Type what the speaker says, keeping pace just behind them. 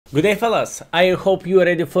Good day fellas, I hope you are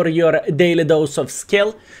ready for your daily dose of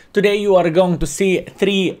skill. Today you are going to see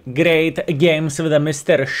 3 great games with a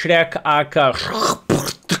Mr. ShREK aka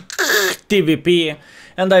TVP,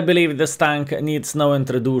 and I believe this tank needs no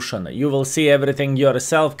introduction. You will see everything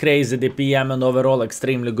yourself, crazy DPM and overall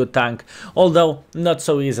extremely good tank, although not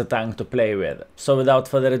so easy tank to play with. So without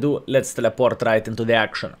further ado, let's teleport right into the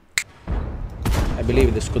action. I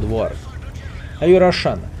believe this could work. Are you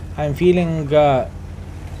Russian? I'm feeling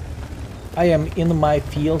I am in my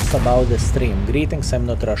feels about the stream. Greetings, I'm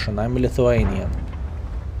not Russian, I'm Lithuanian.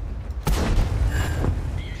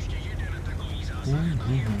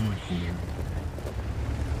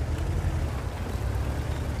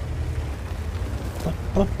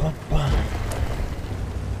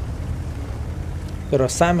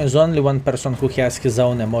 Sam is only one person who has his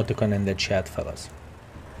own emoticon in the chat, fellas.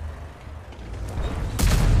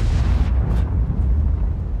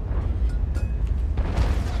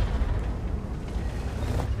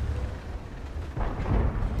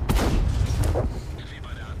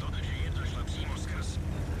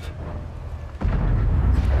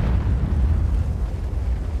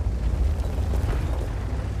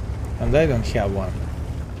 And I don't have one.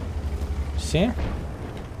 See?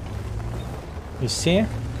 You see?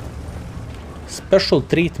 Special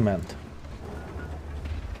treatment.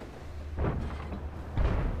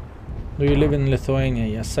 Do you live in Lithuania?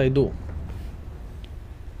 Yes, I do.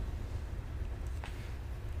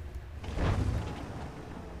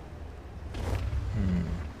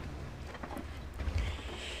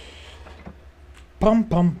 Pum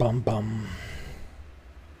pum pum pum.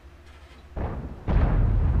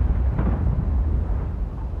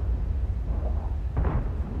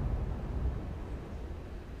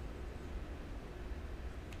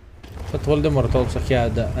 But Voldemort also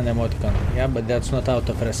had an emoticon. Yeah, but that's not out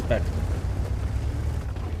of respect.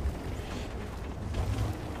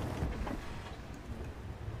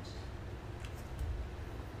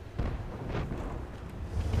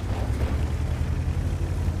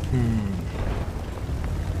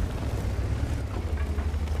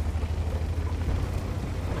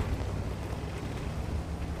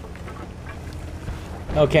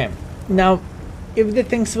 Okay, now if the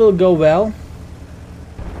things will go well,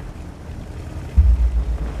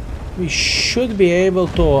 we should be able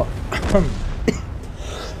to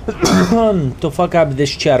to fuck up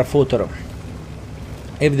this chair footer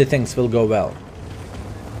if the things will go well.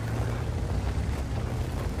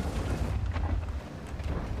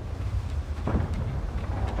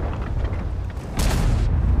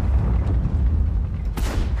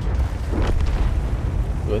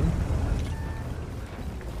 Good.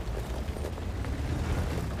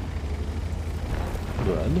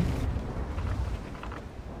 Good.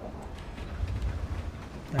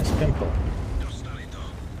 Nice pimple.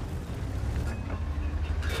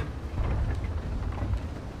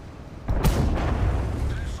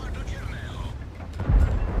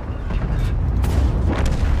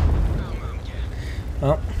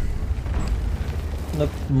 Oh. Not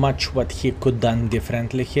much what he could done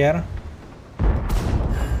differently here.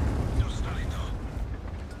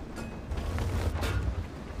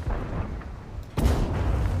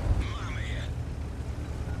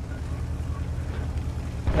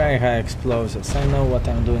 Very high explosives. I know what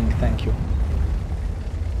I'm doing, thank you.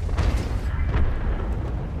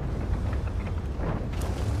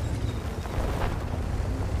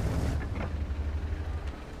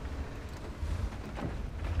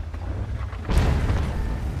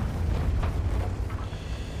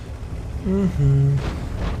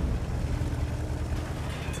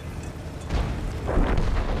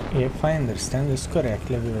 If I understand this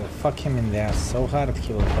correctly, we will fuck him in the ass so hard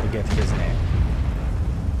he will forget his name.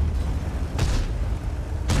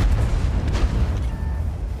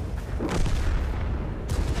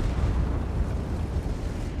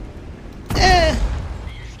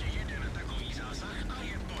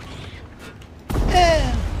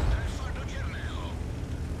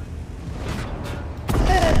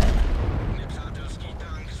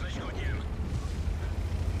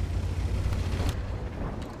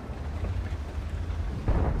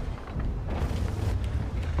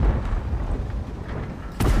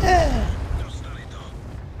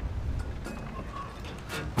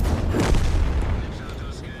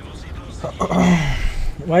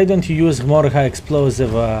 Why don't you use more high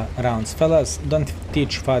explosive rounds? Fellas, don't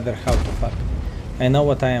teach father how to fuck. I know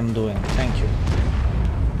what I am doing. Thank you.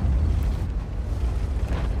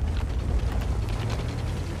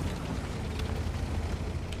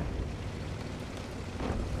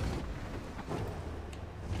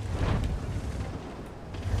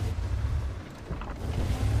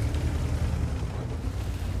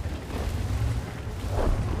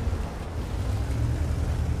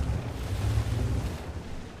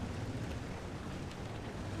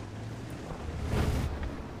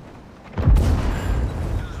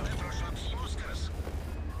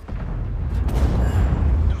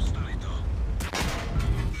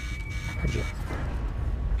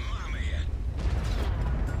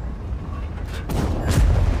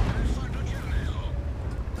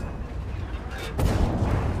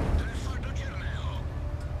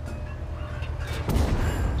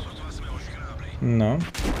 No.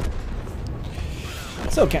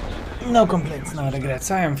 It's okay. No complaints, no regrets.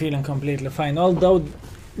 I am feeling completely fine. Although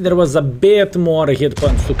there was a bit more hit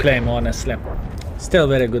points to claim, honestly. Still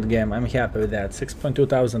very good game. I'm happy with that. 6.2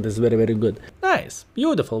 thousand is very, very good. Nice.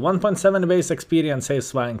 Beautiful. 1.7 base experience,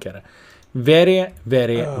 says Swanker. Very,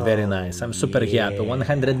 very, very nice. I'm super happy.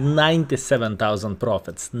 197,000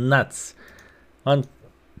 profits. Nuts.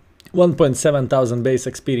 1.7 thousand base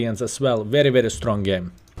experience as well. Very, very strong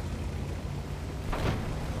game.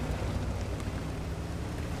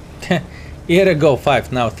 Year ago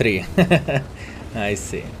 5, now 3. I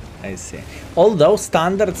see, I see. Although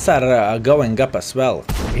standards are going up as well.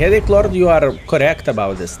 Headache Lord, you are correct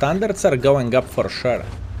about this. Standards are going up for sure.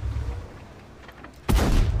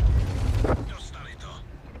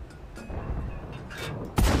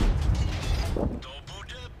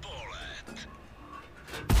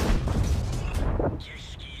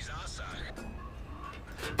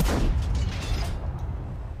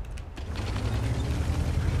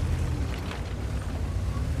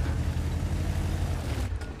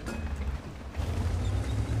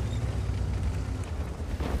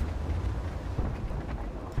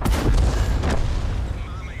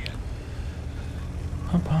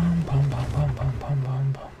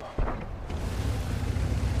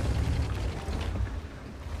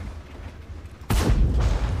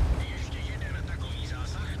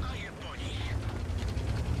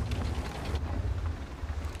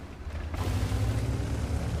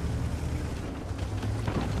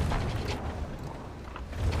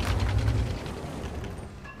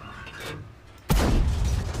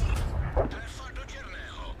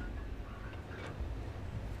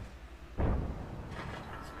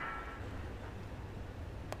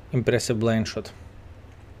 Impressive blind shot.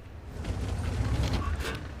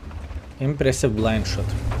 Impressive blind shot.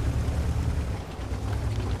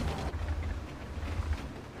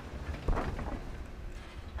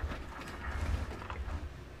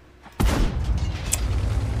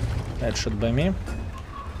 Bad shot by me.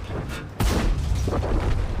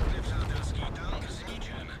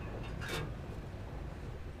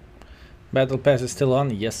 Battle pass is still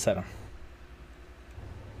on? Yes, sir.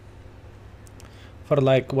 For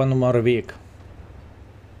like 1 more week.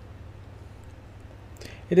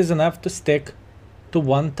 It is enough to stick to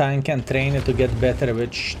one tank and train it to get better,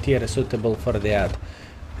 which tier is suitable for that.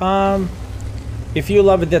 If you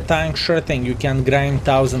love the tank, sure thing, you can grind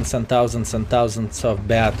thousands and thousands and thousands of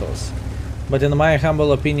battles. But in my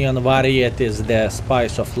humble opinion, variety is the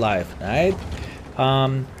spice of life, right?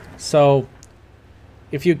 So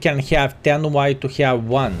if you can have 10 white to have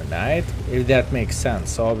 1, right? If that makes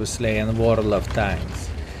sense, obviously, in World of Tanks.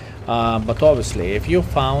 But obviously, if you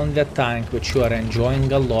found a tank which you are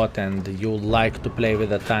enjoying a lot and you like to play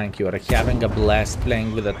with a tank, you are having a blast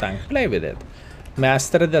playing with a tank, play with it.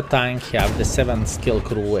 Master the tank, have the 7 skill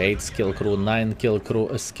crew, 8 skill crew, 9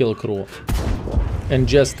 skill crew, and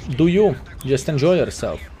just do you. Just enjoy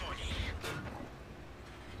yourself.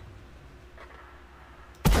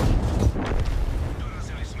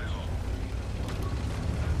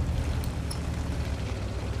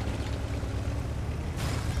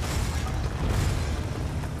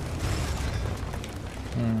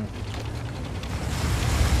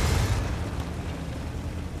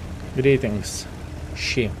 Greetings,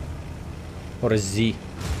 she or Z.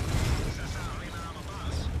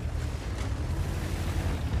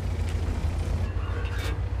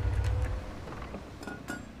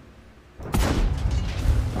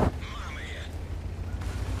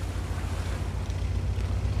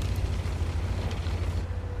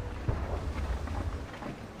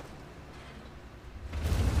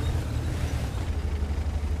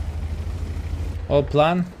 All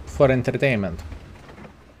plan for entertainment.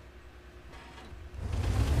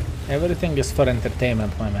 Everything is for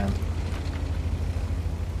entertainment, my man.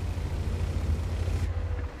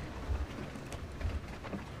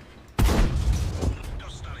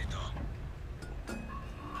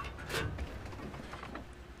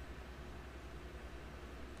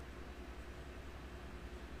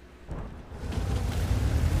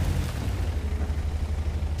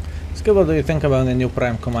 Skip, what do you think about the new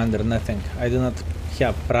Prime Commander? Nothing. I do not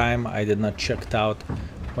have Prime, I did not check it out.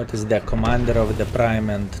 What is the commander of the Prime,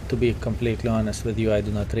 and to be completely honest with you, I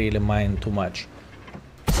do not really mind too much.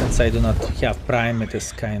 Since I do not have Prime, it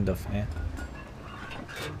is kind of, eh.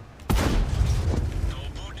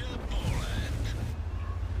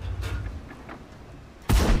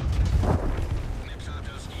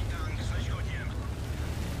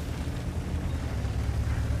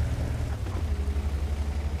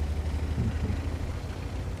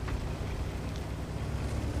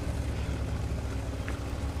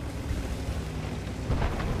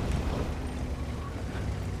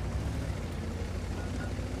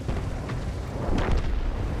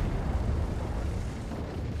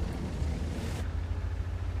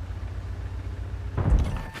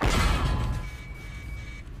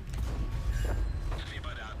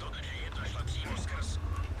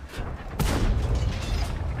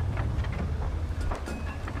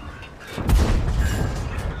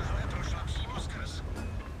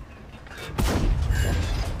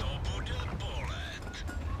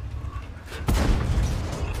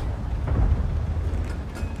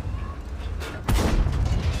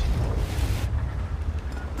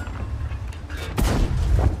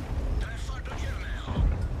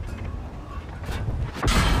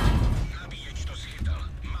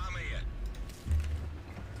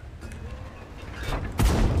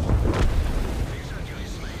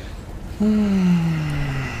 Yeah,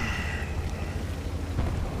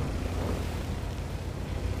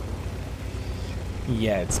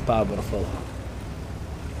 it's powerful.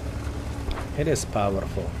 It is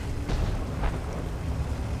powerful.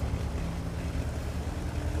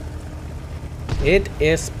 It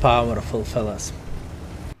is powerful, fellas.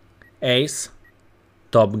 Ace,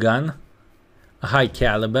 Top Gun, High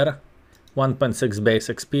Caliber, 1.6 base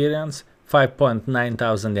experience, 5.9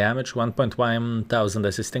 thousand damage, 1.1 thousand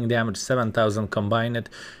assisting damage, 7,000 combined,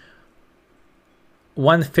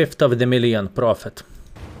 1/5 of the million profit.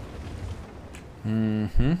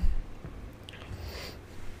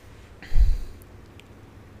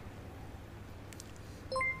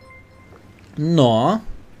 No.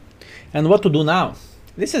 And what to do now?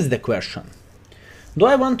 This is the question. Do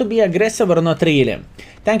I want to be aggressive or not really?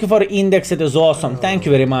 Thank you for index, it is awesome. Thank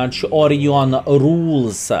you very much. Orion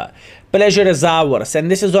rules. Pleasure is ours.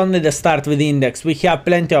 And this is only the start with index. We have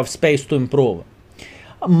plenty of space to improve.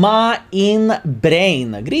 Ma in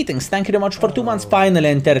brain. Greetings. Thank you very much for 2 months. Final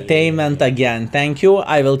entertainment again. Thank you.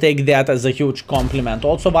 I will take that as a huge compliment.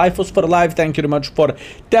 Also, Waifus for life. Thank you very much for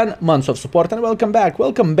 10 months of support. And welcome back.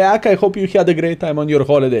 Welcome back. I hope you had a great time on your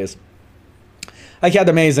holidays. I had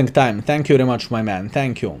amazing time. Thank you very much, my man.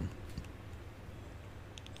 Thank you.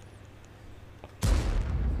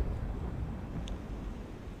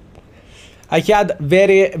 I had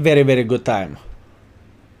very good time.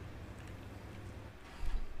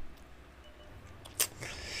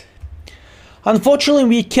 Unfortunately,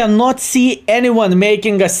 we cannot see anyone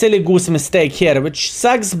making a silly goose mistake here, which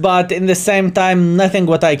sucks, but in the same time, nothing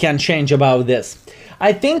what I can change about this.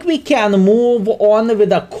 I think we can move on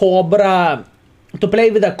with a Cobra, to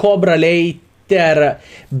play with a Cobra later.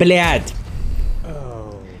 Blad.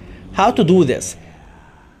 How to do this?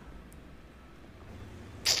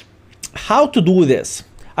 How to do this?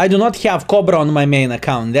 I do not have Cobra on my main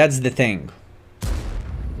account, that's the thing.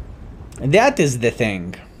 That is the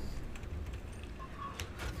thing.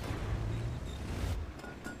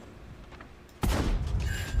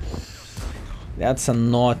 That's a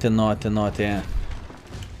naughty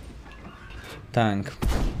tank.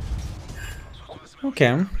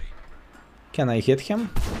 Okay. Can I hit him?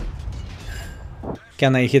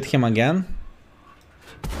 Can I hit him again?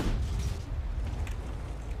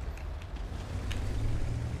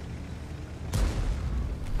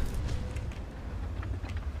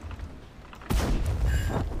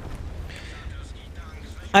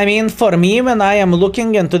 I mean, for me, when I am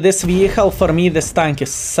looking into this vehicle, for me this tank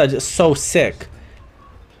is so sick.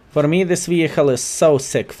 For me, this vehicle is so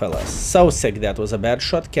sick, fellas. So sick. That was a bad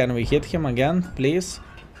shot. Can we hit him again, please?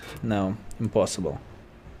 No, impossible.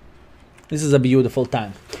 This is a beautiful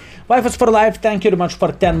tank. Waifus for life, thank you very much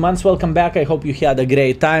for 10 months. Welcome back. I hope you had a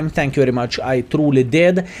great time. Thank you very much. I truly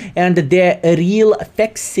did. And the real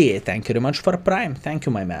Fexi, thank you very much for Prime. Thank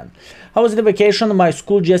you, my man. How was the vacation? My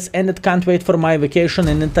school just ended. Can't wait for my vacation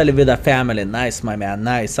in Italy with a family. Nice, my man.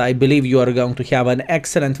 Nice. I believe you are going to have an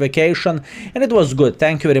excellent vacation. And it was good.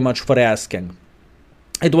 Thank you very much for asking.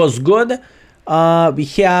 It was good. We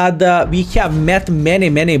have met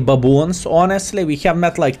many baboons. Honestly, we have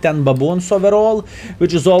met like 10 baboons overall,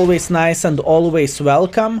 which is always nice and always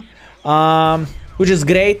welcome, which is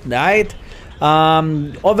great, right?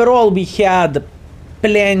 Overall, we had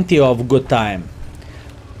plenty of good time.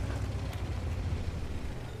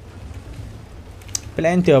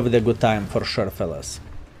 Plenty of the good time for sure, fellas.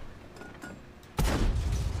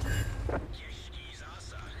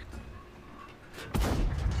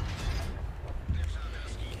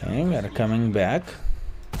 Okay, we are coming back.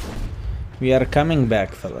 We are coming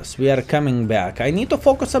back, fellas. We are coming back. I need to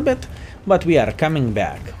focus a bit, but we are coming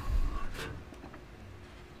back.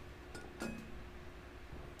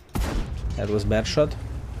 That was bad shot.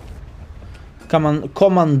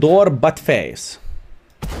 Commandor butt face.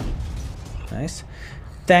 Nice.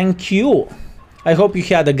 Thank you. I hope you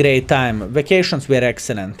had a great time. Vacations were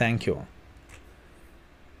excellent. Thank you.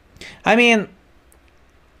 I mean,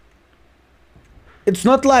 it's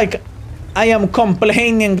not like I am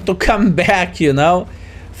complaining to come back, you know.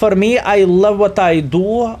 For me, I love what I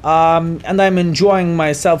do, and I'm enjoying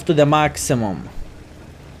myself to the maximum.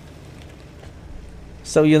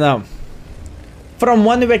 So, you know, from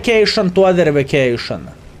one vacation to other vacation.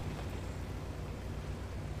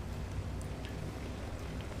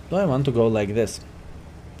 Do I want to go like this?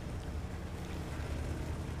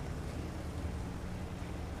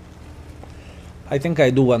 I think I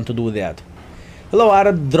do want to do that. Hello,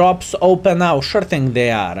 are drops open now? Sure thing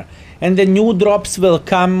they are. And the new drops will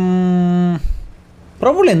come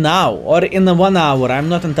probably now or in 1 hour. I'm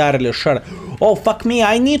not entirely sure. Oh, fuck me.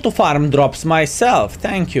 I need to farm drops myself.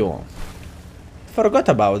 Thank you. Forgot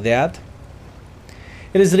about that.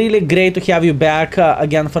 It is really great to have you back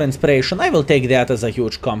again for inspiration. I will take that as a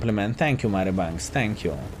huge compliment. Thank you, Maribanks. Thank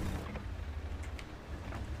you.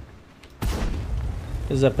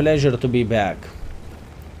 It's a pleasure to be back.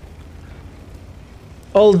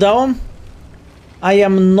 Although I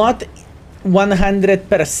am not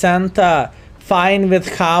 100% fine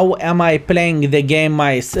with how am I playing the game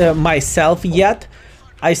myself yet,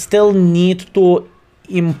 I still need to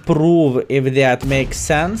improve, if that makes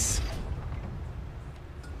sense.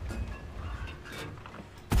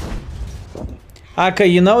 Okay,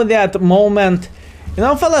 you know that moment. You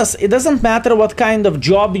know, fellas, it doesn't matter what kind of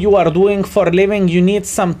job you are doing for a living, you need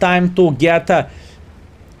some time to get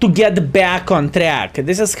back on track.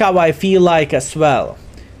 This is how I feel like as well.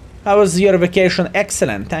 How was your vacation?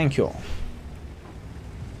 Excellent, thank you.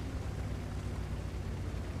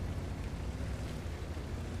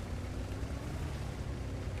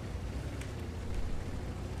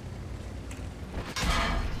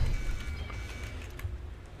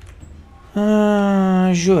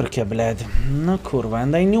 Журка, блядь. No kurwa,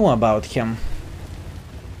 and I knew about him.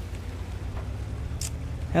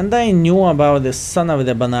 And I knew about the son of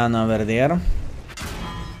the banana over there.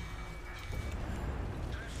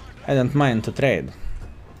 I don't mind to trade.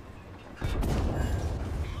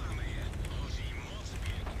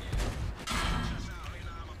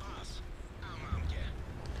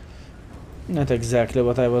 Not exactly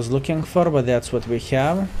what I was looking for, but that's what we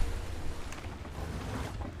have.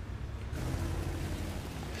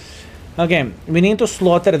 Okay, we need to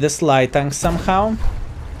slaughter this light tank somehow.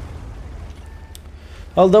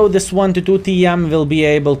 Although this 1 to 2 TM will be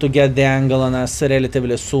able to get the angle on us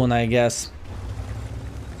relatively soon, I guess.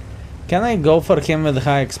 Can I go for him with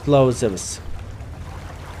high explosives?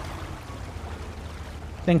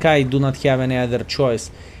 I think I do not have any other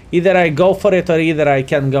choice. Either I go for it or either I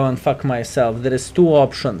can go and fuck myself. There is two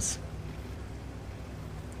options.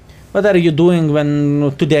 What are you doing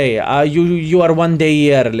when today? You are 1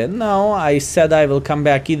 day early. No, I said I will come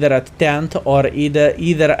back either at 10th or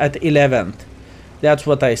either at 11th. That's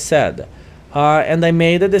what I said. And I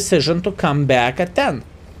made a decision to come back at 10.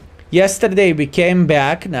 Yesterday we came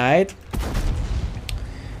back, night.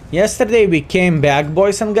 Yesterday we came back,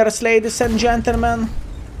 boys and girls, ladies and gentlemen.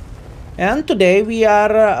 And today we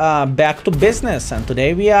are back to business. And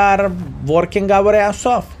today we are working our ass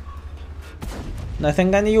off.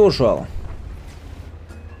 Nothing unusual.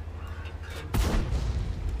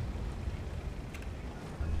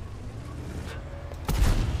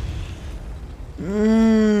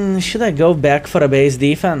 Should I go back for a base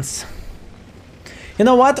defense? You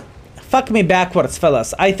know what? Fuck me backwards,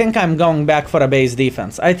 fellas. I think I'm going back for a base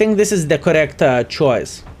defense. I think this is the correct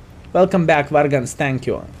choice. Welcome back, Vargans. Thank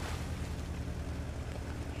you.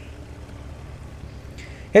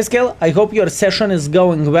 Hey Skill, I hope your session is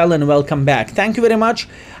going well and welcome back. Thank you very much.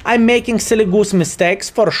 I'm making silly goose mistakes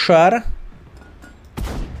for sure,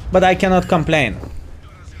 but I cannot complain.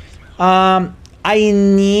 I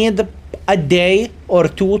need a day or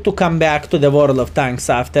two to come back to the World of Tanks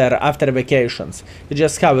after vacations. It's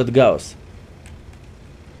just how it goes.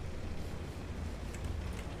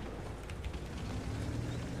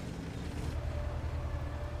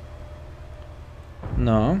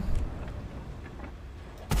 No.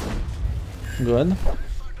 Good.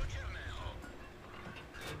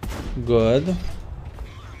 Good.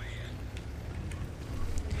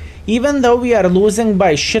 Even though we are losing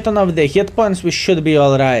by shit ton of the hit points, we should be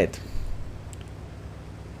alright.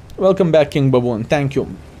 Welcome back, King Baboon. Thank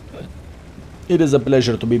you. It is a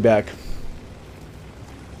pleasure to be back.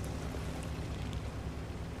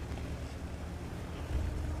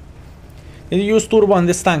 Did you use turbo on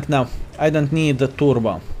this tank? No, I don't need the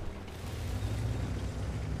turbo.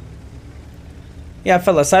 Yeah,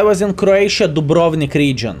 fellas, I was in Croatia, Dubrovnik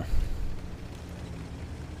region.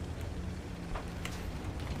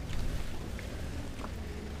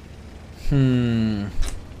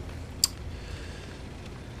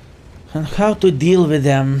 And how to deal with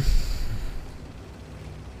them?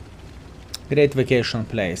 Great vacation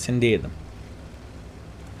place, indeed.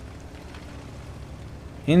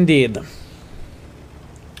 Indeed.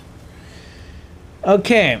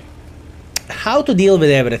 Okay. How to deal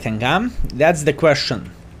with everything, huh? That's the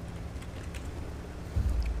question.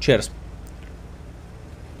 Cheers.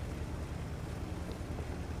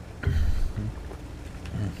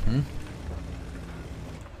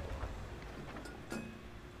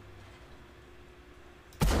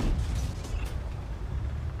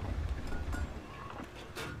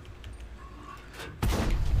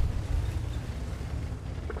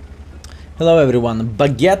 Hello everyone,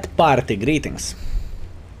 Baguette Party, greetings.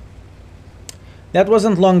 That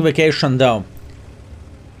wasn't long vacation though.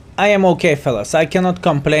 I am okay, fellas. I cannot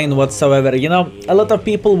complain whatsoever. You know, a lot of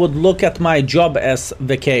people would look at my job as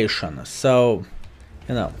vacation. So,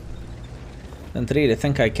 you know, don't really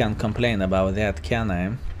think I can complain about that, can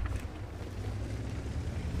I?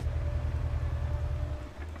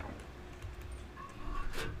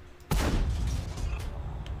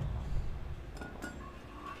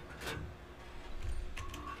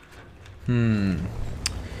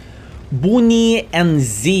 Booney and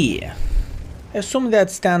Z. I assume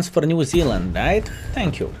that stands for New Zealand, right?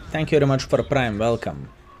 Thank you. Thank you very much for Prime. Welcome.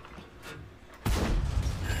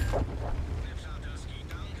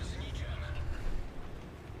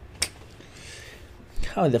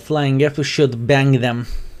 How the flying F should bang them.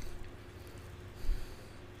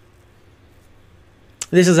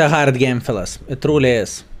 This is a hard game, fellas. It truly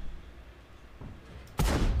is.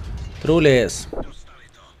 Truly is.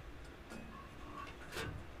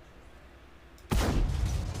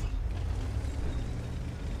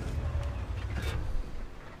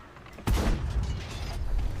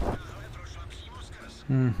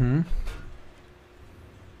 Mm-hmm.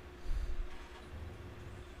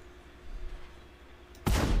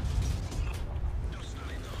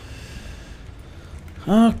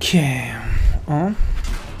 Okay. Oh.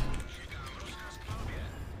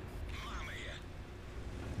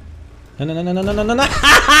 No, no, no, no, no, no, no, no.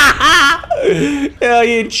 Oh,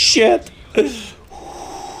 you shit.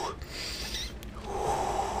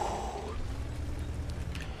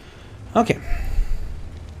 Okay.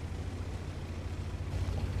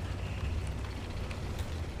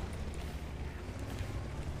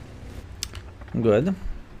 Good.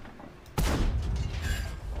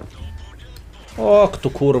 Oh, tu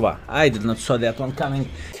kurva. I did not saw that one coming.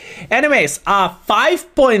 Anyways,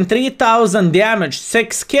 5.3 thousand damage,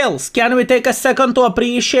 6 kills. Can we take a second to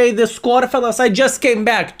appreciate the score, fellas? I just came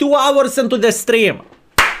back 2 hours into the stream.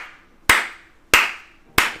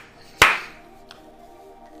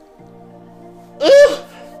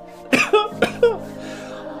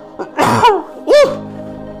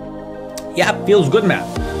 Yeah, feels good,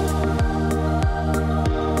 man.